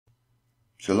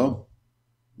Shalom.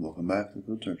 Welcome back to the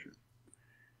Code Searcher.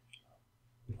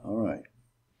 Alright.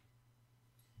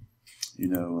 You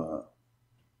know,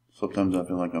 sometimes I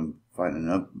feel like I'm fighting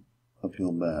an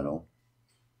uphill battle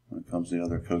when it comes to the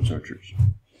other code searchers.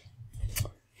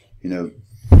 You know,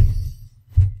 I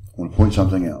want to point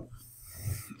something out.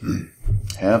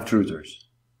 Half-truthers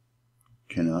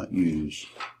cannot use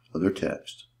other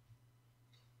text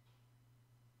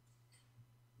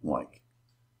like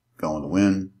Gone with the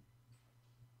Wind,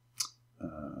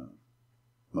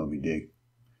 Moby Dick,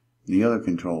 the other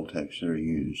control texts that are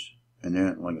used. And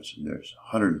there, like I said, there's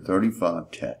 135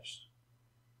 texts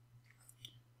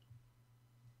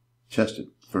tested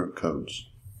for codes.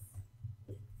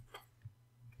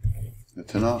 The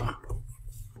Tanakh,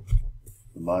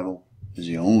 the Bible, is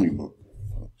the only book,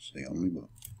 folks, the only book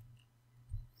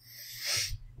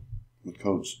with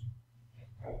codes.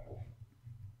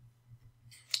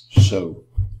 So,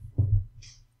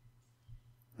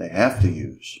 they have to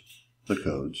use the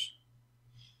codes,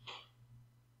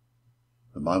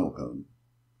 the Bible code,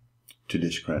 to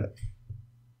discredit.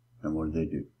 And what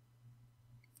do?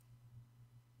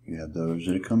 You have those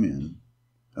that come in.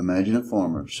 Imagine a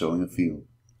farmer sowing a field.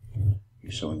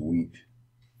 He's sowing wheat.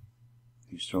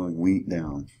 He's throwing wheat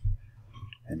down.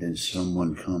 And then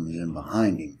someone comes in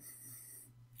behind him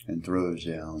and throws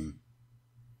down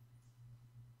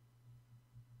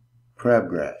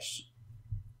crabgrass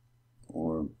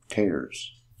or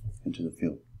tares into the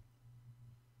field.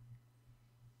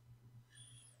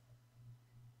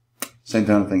 Same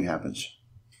kind of thing happens.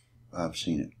 I've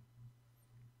seen it.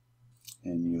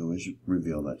 And you always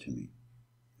reveal that to me.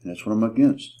 And that's what I'm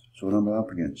against. That's what I'm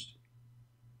up against.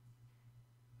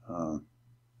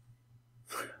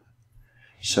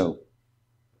 So,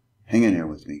 hang in there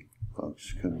with me,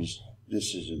 folks, because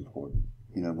this is important.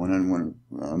 You know, when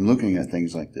I'm looking at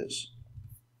things like this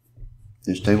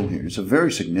table here, it's a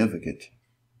very significant,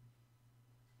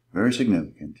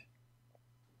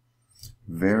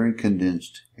 very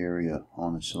condensed area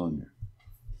on the cylinder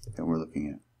that we're looking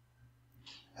at.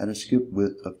 Had a skip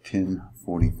width of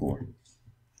 1044.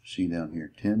 See down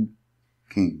here, 10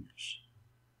 kings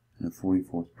and the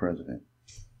 44th president.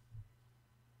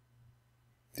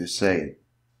 Just say it.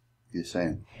 Just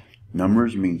saying.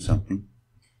 Numbers mean something.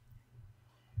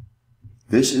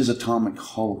 This is atomic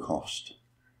holocaust.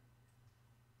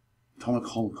 Atomic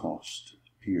holocaust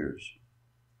appears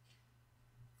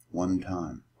one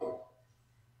time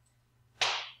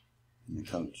in the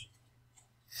codes.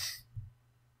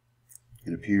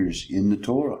 It appears in the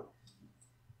Torah.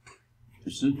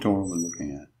 This is the Torah we're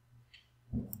looking at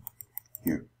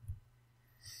here.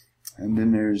 And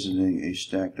then there's a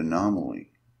stacked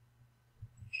anomaly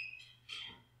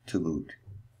to boot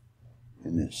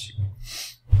in this.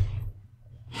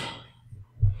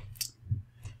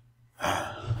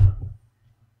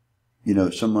 You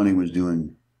know, somebody was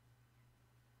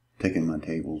taking my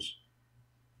tables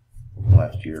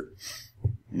last year,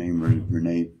 named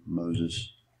Renee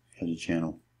Moses, has a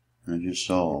channel, and I just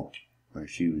saw where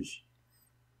she was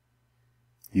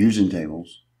using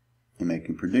tables and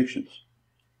making predictions.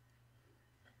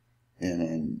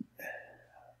 And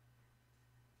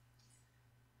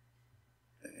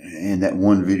that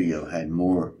one video had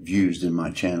more views than my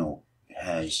channel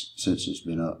has since it's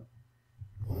been up.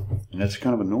 And that's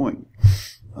kind of annoying.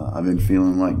 I've been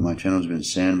feeling like my channel's been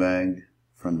sandbagged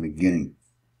from the beginning.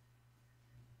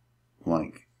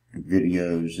 Like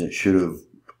videos that should have,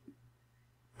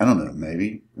 I don't know,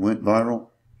 maybe went viral.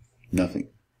 Nothing.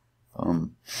 I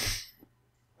don't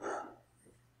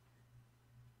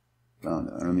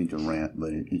know. I don't mean to rant,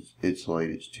 but it's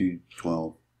late. It's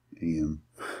 2:12 a.m.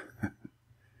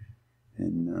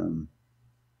 And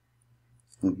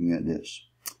looking at this.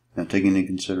 Now, taking into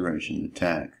consideration the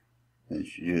attack that's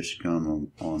just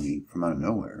come on me from out of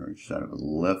nowhere, or just out of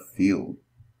left field,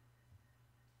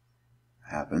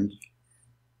 happened,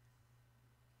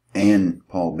 and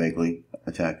Paul Begley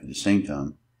attacked at the same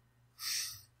time,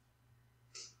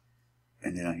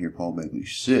 and then I hear Paul Begley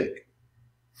sick.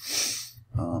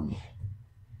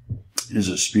 It is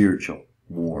a spiritual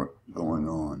war going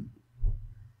on,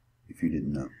 if you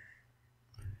didn't know.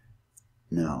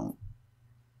 Now,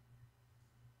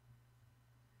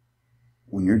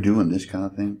 when you're doing this kind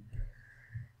of thing,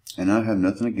 and I have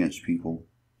nothing against people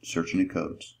searching the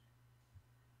codes,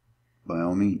 by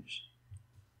all means.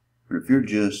 But if you're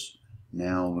just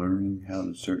now learning how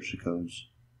to search the codes,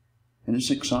 and it's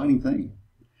an exciting thing.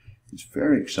 It's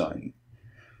very exciting.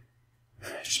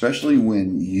 Especially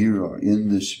when you are in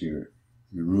the Spirit,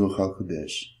 the Ruach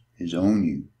HaKodesh is on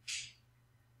you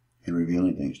and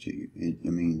revealing things to you.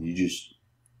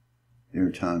 There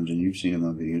are times, and you've seen in my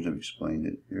videos, I've explained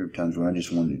it, there are times where I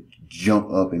just wanted to jump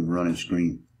up and run and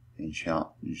scream and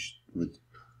shout just with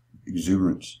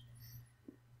exuberance.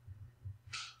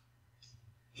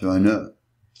 So I know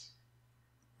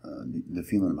the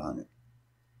feeling behind it.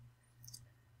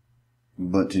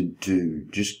 But to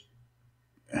just,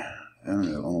 I don't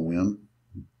know, on a whim,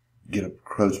 get a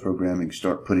coach program and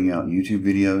start putting out YouTube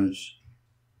videos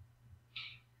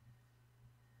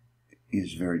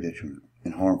is very detrimental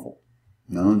and harmful.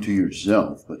 Not only to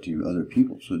yourself, but to other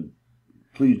people. So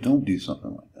please don't do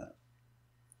something like that.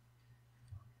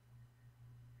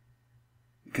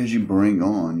 Because you bring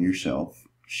on yourself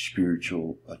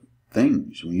spiritual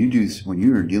things. When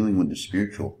you are dealing with the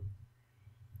spiritual,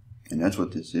 and that's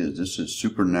what this is. This is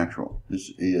supernatural.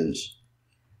 This is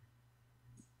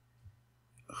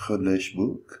a Chodesh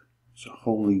book. It's a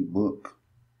holy book.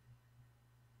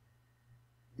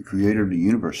 The creator of the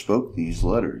universe spoke these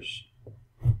letters.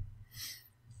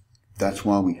 That's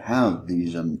why we have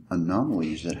these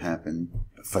anomalies that happen,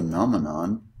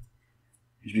 phenomenon,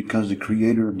 is because the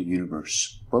creator of the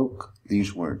universe spoke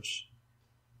these words.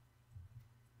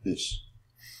 This.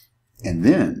 And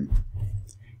then,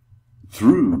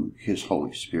 through his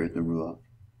Holy Spirit, the Ruach,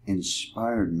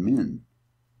 inspired men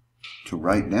to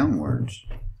write down words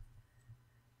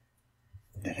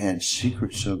that had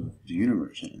secrets of the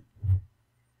universe in it.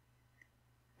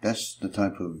 That's the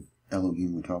type of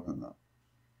Elohim we're talking about.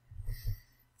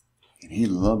 And he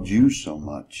loved you so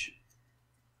much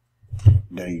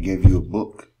that he gave you a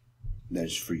book that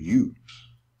is for you.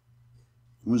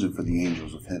 It wasn't for the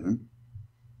angels of heaven.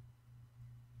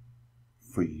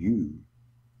 For you.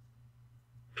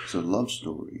 It's a love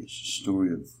story. It's a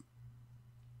story of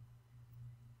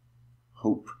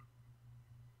hope.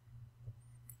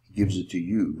 He gives it to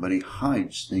you, but he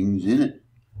hides things in it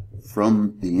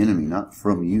from the enemy, not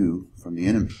from you, from the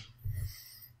enemy.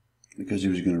 Because he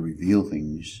was going to reveal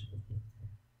things.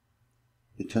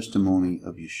 The testimony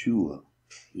of Yeshua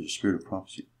is a spirit of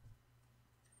prophecy.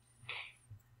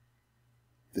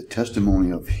 The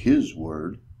testimony of his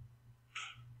word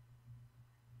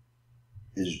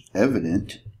is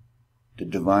evident. The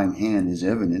divine hand is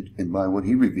evident, and by what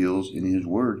he reveals in his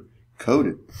word,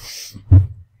 coded.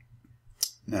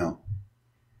 Now,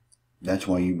 that's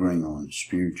why you bring on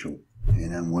spiritual.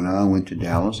 And when I went to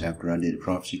Dallas after I did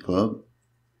Prophecy Club,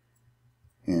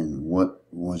 and what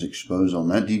was exposed on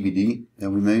that DVD that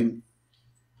we made,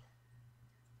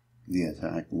 the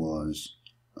attack was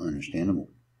understandable.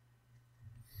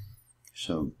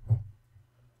 So,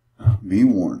 be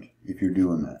warned if you're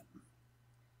doing that.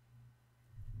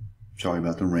 Sorry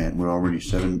about the rant. We're already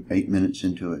 8 minutes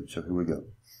into it, so here we go.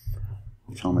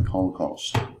 Atomic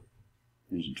Holocaust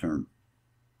is the term.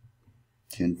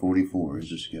 1044 is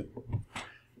the skip.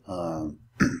 And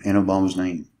Obama's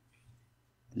name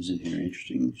is in here.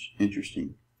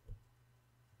 Interesting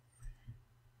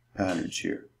patterns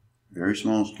here. Very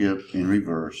small skip in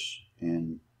reverse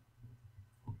and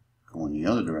going the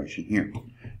other direction here.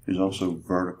 There's also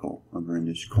vertical over in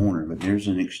this corner, but there's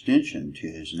an extension to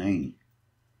his name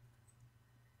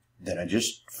that I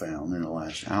just found in the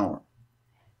last hour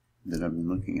that I've been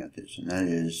looking at this, and that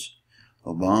is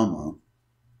Obama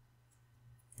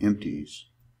empties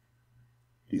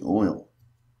the oil,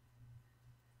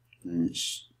 and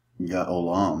it's got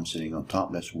Olam sitting on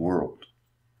top. That's world.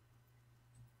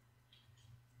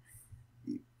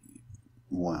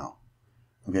 Wow.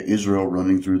 Okay, Israel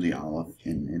running through the Aleph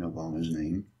in Obama's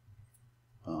name.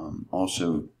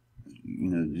 Also,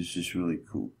 this is really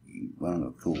cool. I don't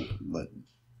know, cool, but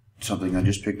something I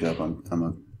just picked up. I'm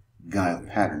a guy of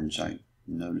patterns. I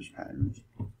notice patterns.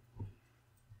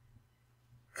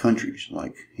 Countries,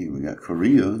 like here we got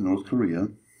Korea, North Korea,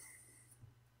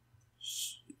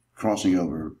 crossing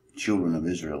over children of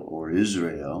Israel, or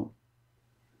Israel,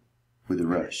 with the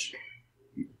Resh,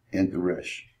 and the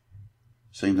Resh.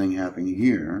 Same thing happening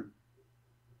here.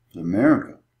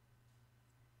 America,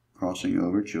 crossing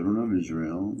over children of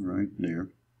Israel, right there,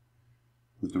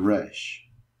 with the Resh.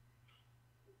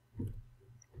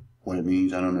 What it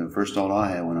means, I don't know. First thought I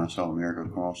had when I saw America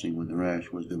crossing with the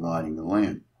Resh was dividing the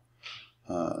land.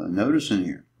 Notice in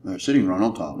here, they're sitting right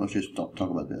on top. Let's just talk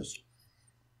about this.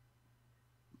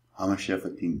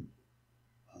 Hamashephatim.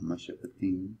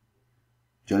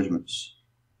 Judgments.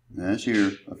 Now, that's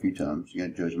here a few times. You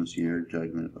got judgments here,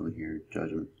 judgment over here,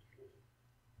 judgment.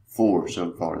 4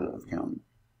 so far that I've counted.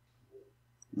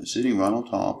 But sitting right on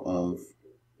top of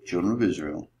children of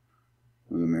Israel,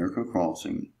 with America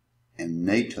crossing, and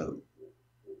NATO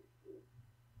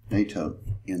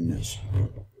in this.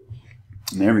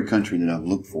 And every country that I've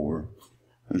looked for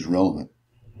is relevant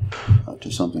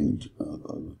to something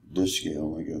of this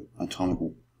scale, like an atomic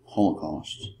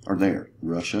Holocaust are there.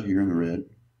 Russia here in the red,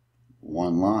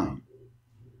 one line.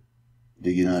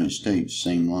 The United States,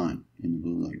 same line in the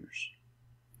blue letters.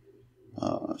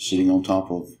 Sitting on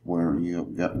top of where you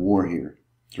got war here.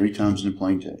 3 times in the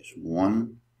plain text.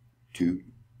 1, 2,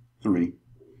 3.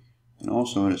 And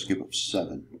also at a skip of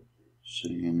 7.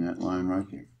 Sitting in that line right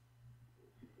there.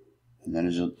 And that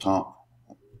is on top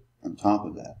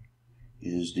of that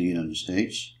is the United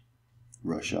States,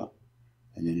 Russia.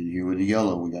 And then in here with the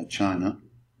yellow we got China.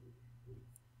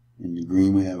 In the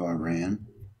green we have Iran.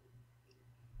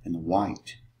 And the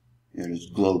white, it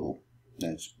is global.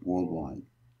 That's worldwide.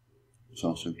 It's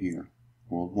also here,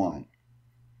 worldwide.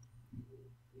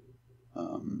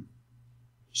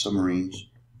 Submarines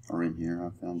are in here.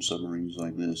 I found submarines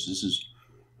like this. This is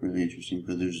really interesting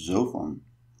because there's Zophon,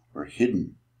 or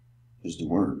hidden is the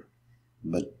word.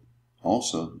 But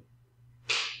also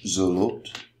Zolot,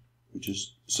 which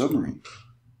is submarine.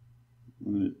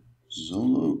 Look at it.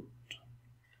 Zolot.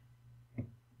 I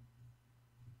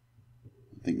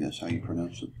think that's how you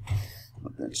pronounce it.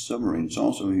 But that submarine. It's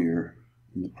also here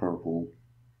in the purple,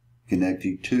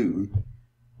 connected to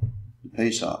the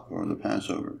Pesach or the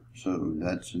Passover. So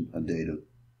that's a day to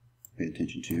pay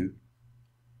attention to.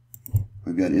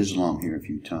 We've got Islam here a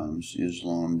few times.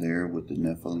 Islam there with the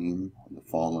Nephilim, the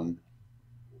fallen.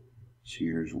 It's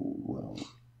here as well.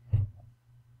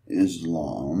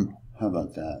 Islam. How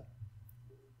about that?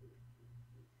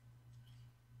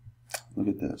 Look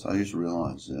at this. I just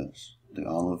realized this. The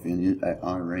olive in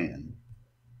Iran.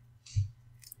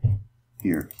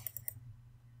 Here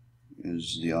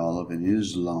is the olive in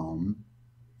Islam.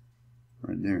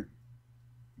 Right there.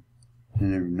 I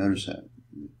never noticed that.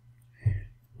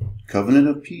 Covenant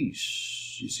of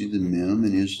peace. You see the mem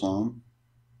in Islam?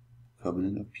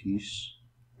 Covenant of peace.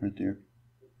 Right there.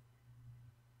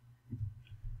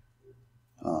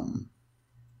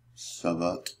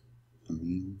 Savat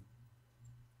Amim.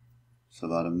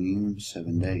 Savat Amim,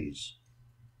 7 days.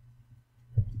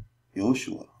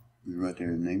 Yoshua. Right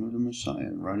there, the name of the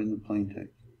Messiah, right in the plain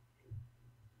text.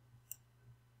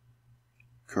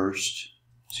 Cursed.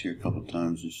 It's here a couple of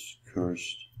times. It's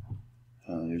cursed.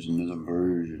 There's another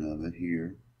version of it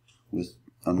here with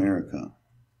America.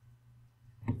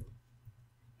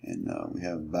 And we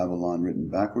have Babylon written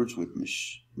backwards with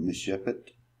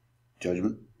Meshepet,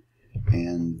 judgment,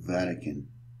 and Vatican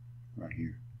right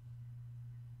here.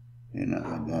 And I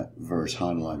have that verse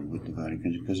highlighted with the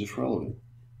Vatican because it's relevant.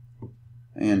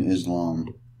 And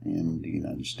Islam in the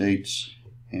United States.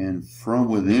 And from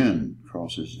within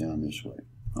crosses down this way.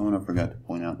 Oh, and I forgot to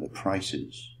point out the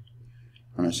prices.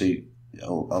 When I say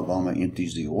Obama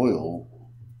empties the oil,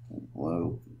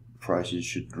 well, prices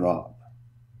should drop.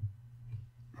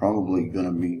 Probably going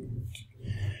to be,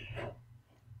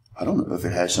 I don't know if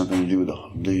it has something to do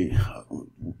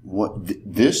with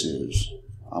this is,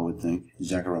 I would think,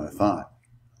 Zechariah 5,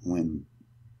 when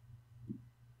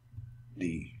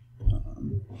the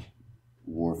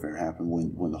warfare happened,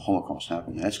 when the Holocaust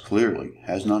happened. That's clearly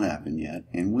has not happened yet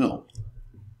and will.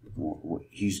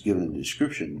 He's given a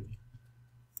description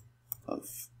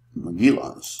of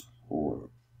Megillas, or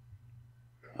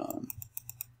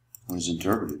what is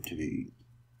interpreted to be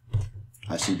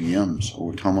ICBMs,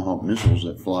 or Tomahawk missiles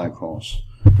that fly across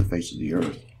the face of the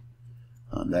earth.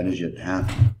 That is yet to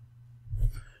happen.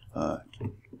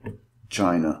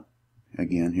 China,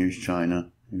 again, here's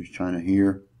China. Here's China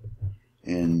here.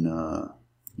 And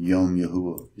Yom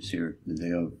Yahuwah is here, the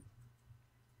day of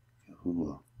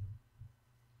Yahuwah.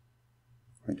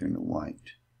 Right there in the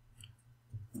white.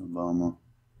 Obama.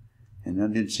 And I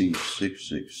did see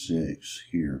 666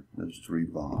 here, those 3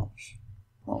 bombs.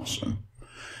 Awesome.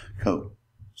 Cool.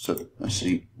 So let's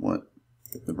see what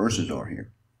the verses are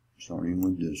here. Starting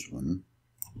with this one.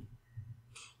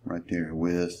 Right there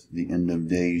with the end of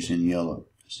days in yellow.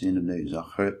 It's the end of days.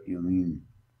 Achet Yomim.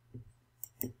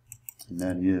 And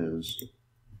that is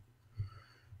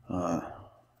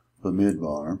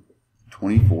Bamidbar,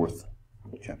 24th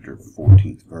chapter,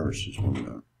 14th verse is what we're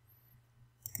going.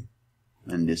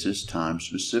 And this is time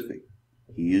specific.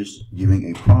 He is giving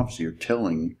a prophecy, or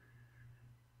telling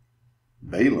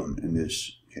Balaam in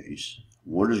this case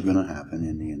what is going to happen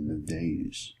in the end of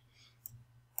days.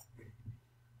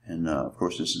 And of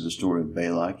course this is the story of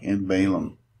Balak and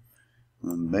Balaam.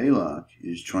 When Balak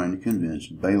is trying to convince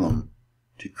Balaam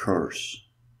to curse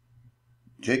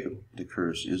Jacob, to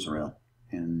curse Israel.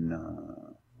 And,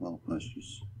 well, let's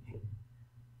just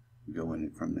go in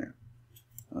it from there.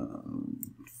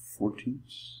 14th,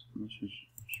 let's just,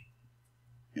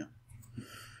 yeah.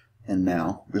 And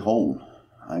now, behold,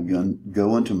 I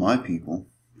go unto my people,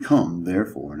 come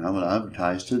therefore, and I will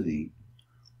advertise to thee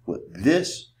what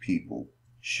this people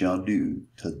shall do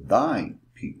to thy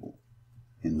people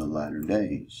in the latter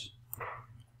days.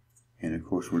 And of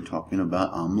course, we're talking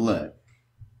about Amalek,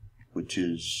 which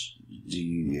is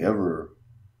the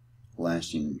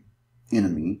everlasting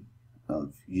enemy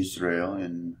of Israel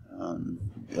and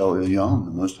El Elyon,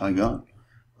 the Most High God.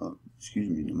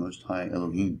 The Most High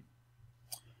Elohim.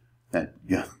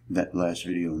 That last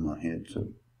video in my head, so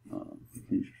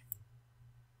please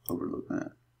overlook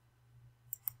that.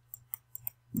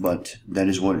 But that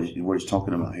is what he's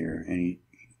talking about here,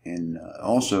 and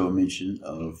also a mention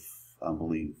of, I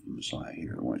believe, the Messiah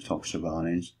here. What it talks about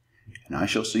is, and I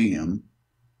shall see him.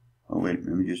 Oh wait,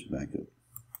 let me just back up.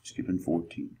 Skipping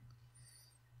 14.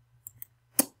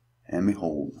 And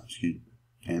behold,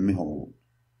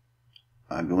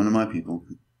 I go into my people.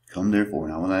 Come therefore,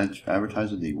 and I will advertise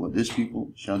to thee what this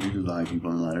people shall do to thy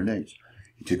people in the latter days.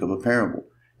 He took up a parable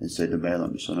and said to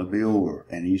Balaam, the son of Beor,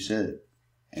 and he said,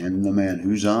 and the man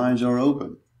whose eyes are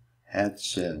open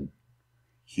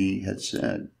he had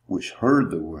said, which heard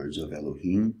the words of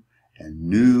Elohim, and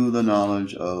knew the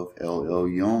knowledge of El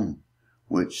Elyon,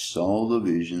 which saw the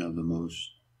vision of the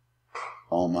Most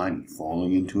Almighty,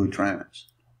 falling into a trance,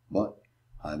 but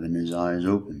having his eyes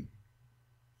open,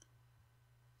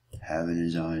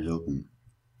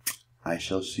 I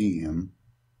shall see him,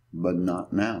 but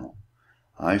not now.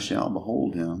 I shall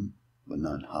behold him, but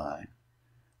not high.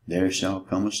 There shall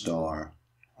come a star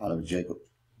out of Jacob,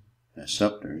 and a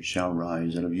scepter shall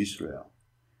rise out of Israel,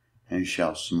 and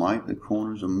shall smite the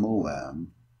corners of Moab,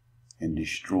 and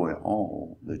destroy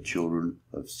all the children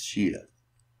of Sheath.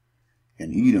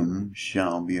 And Edom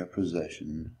shall be a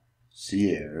possession,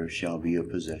 Seir shall be a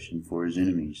possession for his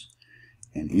enemies,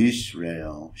 and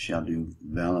Israel shall do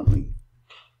valiantly.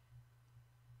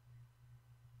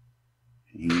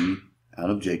 He out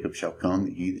of Jacob shall come,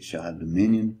 he that shall have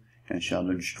dominion, and shall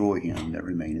destroy him that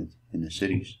remaineth in the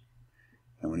cities.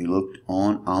 And when he looked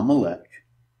on Amalek,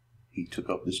 he took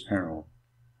up this parable,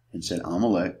 and said,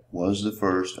 Amalek was the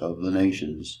first of the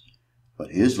nations,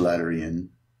 but his latter end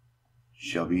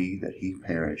shall be that he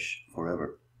perish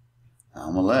forever.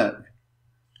 Amalek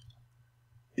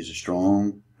is a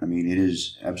strong, it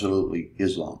is absolutely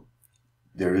Islam.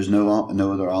 There is no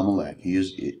other Amalek. He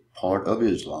is part of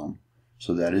Islam.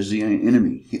 So that is the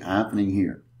enemy happening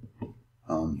here.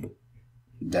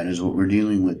 That is what we're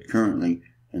dealing with currently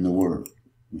in the world.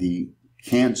 The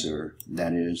cancer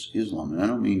that is Islam. And I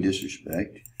don't mean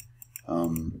disrespect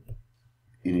in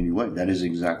any way. That is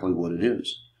exactly what it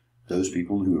is. Those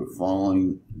people who are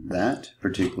following that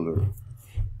particular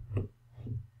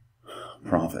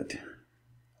prophet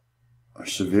are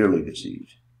severely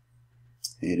deceived.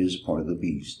 It is a part of the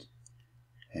beast.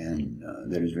 And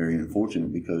that is very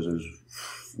unfortunate, because there's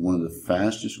one of the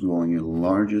fastest growing and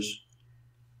largest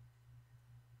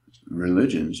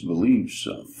religions, beliefs,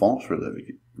 false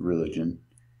religion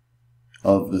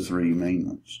of the three main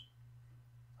ones.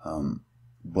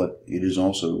 But it is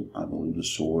also, I believe, the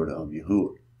sword of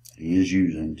Yahuwah he is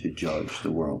using to judge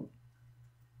the world.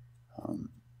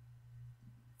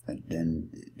 And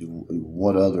then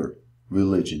what other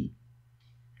religion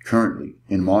currently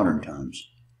in modern times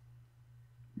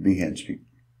beheads people?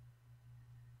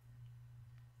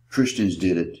 Christians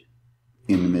did it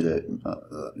in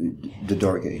the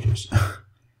Dark Ages.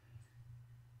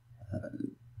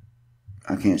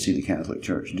 I can't see the Catholic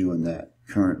Church doing that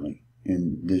currently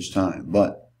in this time,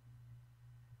 but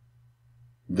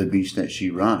the beast that she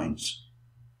rides,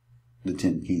 the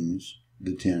 10 kings,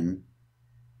 the 10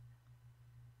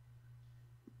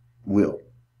 will.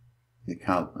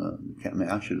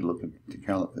 I should have looked at the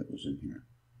caliphate was in here,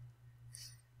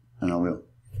 and I will.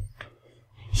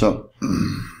 So,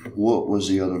 what was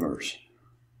the other verse?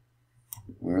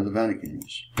 Where the Vatican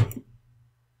is.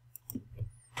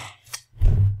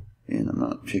 And I'm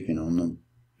not picking on the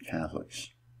Catholics.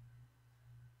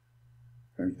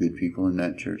 There are good people in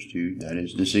that church too. That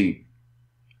is deceit.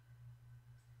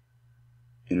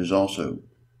 It is also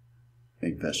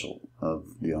a vessel of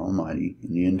the Almighty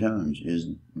in the end times, is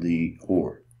the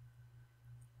whore.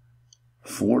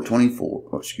 424.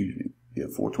 Oh, excuse me. Yeah,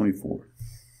 424.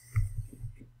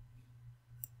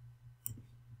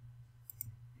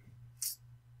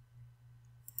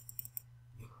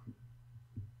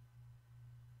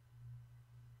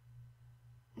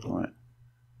 All right.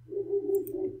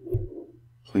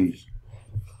 Please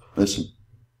listen.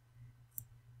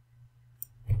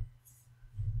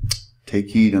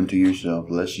 Take heed unto yourself,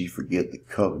 lest ye forget the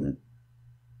covenant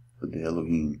of the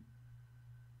Elohim,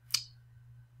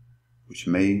 which he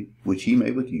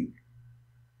made with you,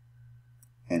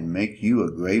 and make you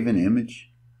a graven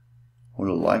image or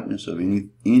the likeness of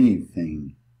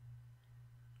anything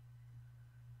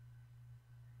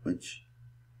which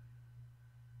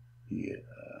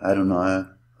Adonai,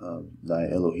 thy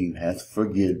Elohim, hath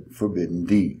forbidden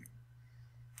thee.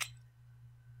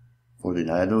 For the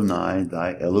Adonai,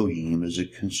 thy Elohim, is a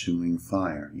consuming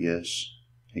fire. Yes,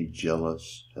 a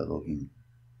jealous Elohim.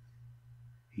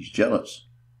 He's jealous.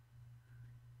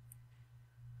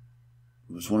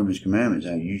 It was one of his commandments,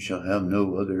 that you shall have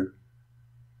no other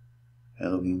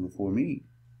Elohim before me.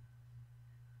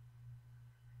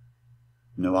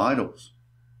 No idols.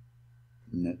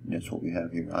 And that's what we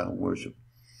have here, idol worship.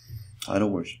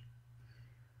 Idol worship.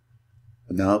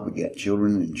 But now begat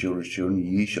children and children's children,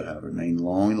 ye shall have remained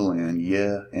long in the land,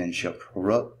 yea, and shall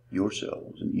corrupt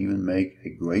yourselves, and even make a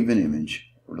graven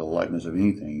image, or the likeness of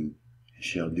anything, and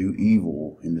shall do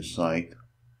evil in the sight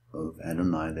of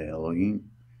Adonai the Elohim,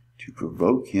 to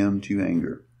provoke him to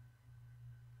anger.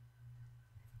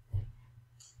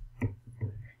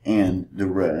 And the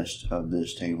rest of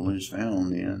this table is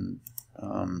found in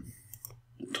the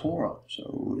Torah.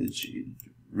 So it's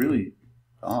really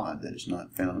odd that it's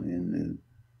not found in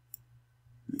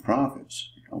the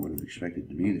prophets. I would have expected it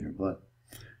to be there, but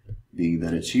being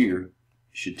that it's here,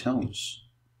 it should tell us.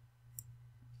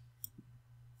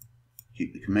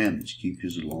 Keep the commandments, keep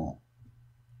his law.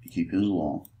 If you keep his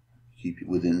law, keep it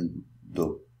within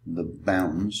the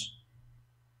bounds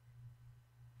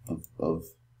of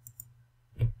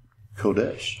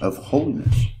Kodesh, of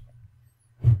holiness.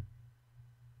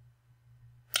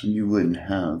 And you wouldn't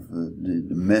have the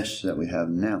mess that we have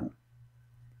now.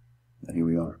 But here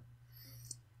we are.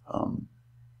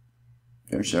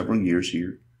 There are several years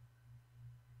here.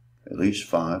 At least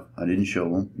 5. I didn't show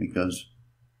them because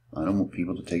I don't want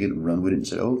people to take it and run with it and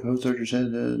say, oh, Code Searcher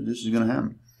said this is going to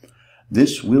happen.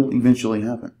 This will eventually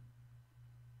happen.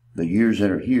 The years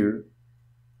that are here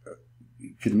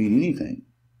could mean anything.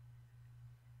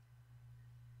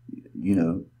 You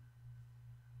know,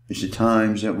 it's the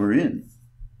times that we're in.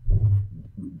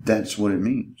 That's what it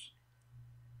means.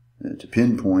 To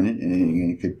pinpoint it,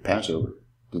 and it could pass over.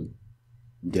 The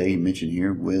day mentioned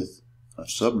here with a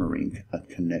submarine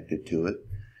connected to it,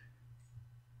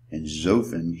 and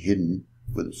Zophim hidden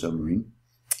with a submarine.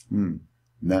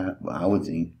 That, I would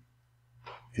think,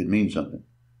 could mean something.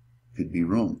 Could be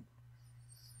wrong.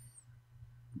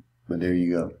 But there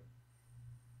you go.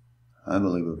 I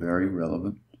believe a very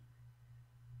relevant,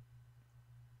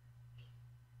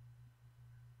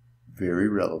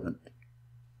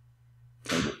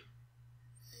 table.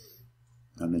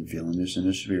 I've been feeling this in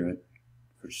the spirit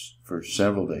for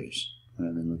several days when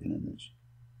I've been looking at this.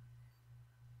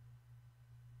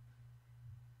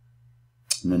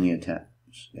 And then the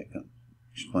attacks that come.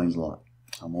 Explains a lot.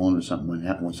 I'm on to something.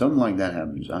 When something like that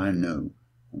happens, I know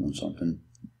I'm on something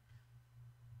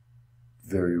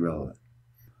very relevant.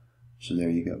 So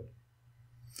there you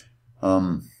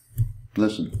go.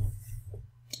 Listen,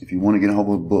 if you want to get a hold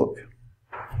of a book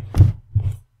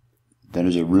that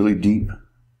is a really deep,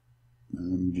 let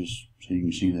me just so you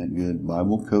can see that good,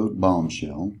 Bible Code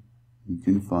Bombshell. You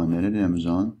can find that at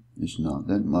Amazon. It's not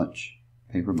that much.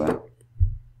 Paperback.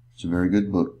 It's a very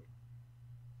good book.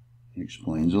 It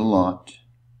explains a lot.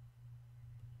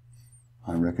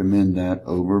 I recommend that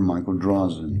over Michael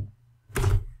Drosnin.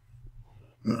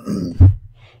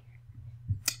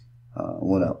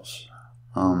 What else?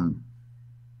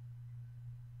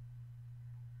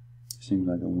 Seems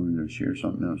like I wanted to share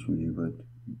something else with you, but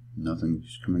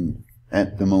nothing's coming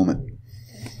at the moment.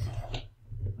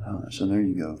 So there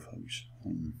you go, folks.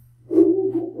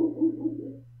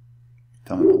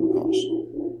 Atomic Holocaust.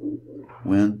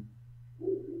 When?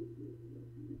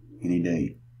 Any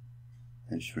day.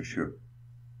 That's for sure.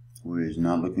 It is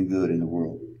not looking good in the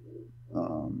world.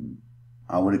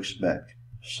 I would expect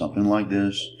something like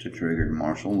this to trigger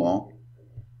martial law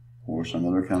or some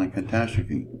other kind of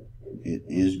catastrophe. It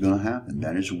is going to happen.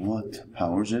 That is what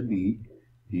powers that be,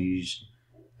 these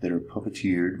that are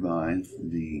puppeteered by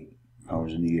the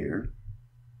powers in the air,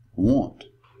 want.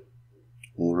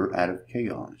 Order out of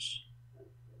chaos.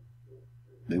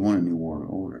 They want a new world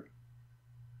order.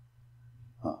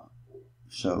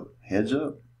 So, heads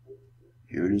up.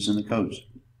 Here it is in the codes.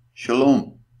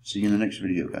 Shalom. See you in the next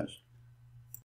video, guys.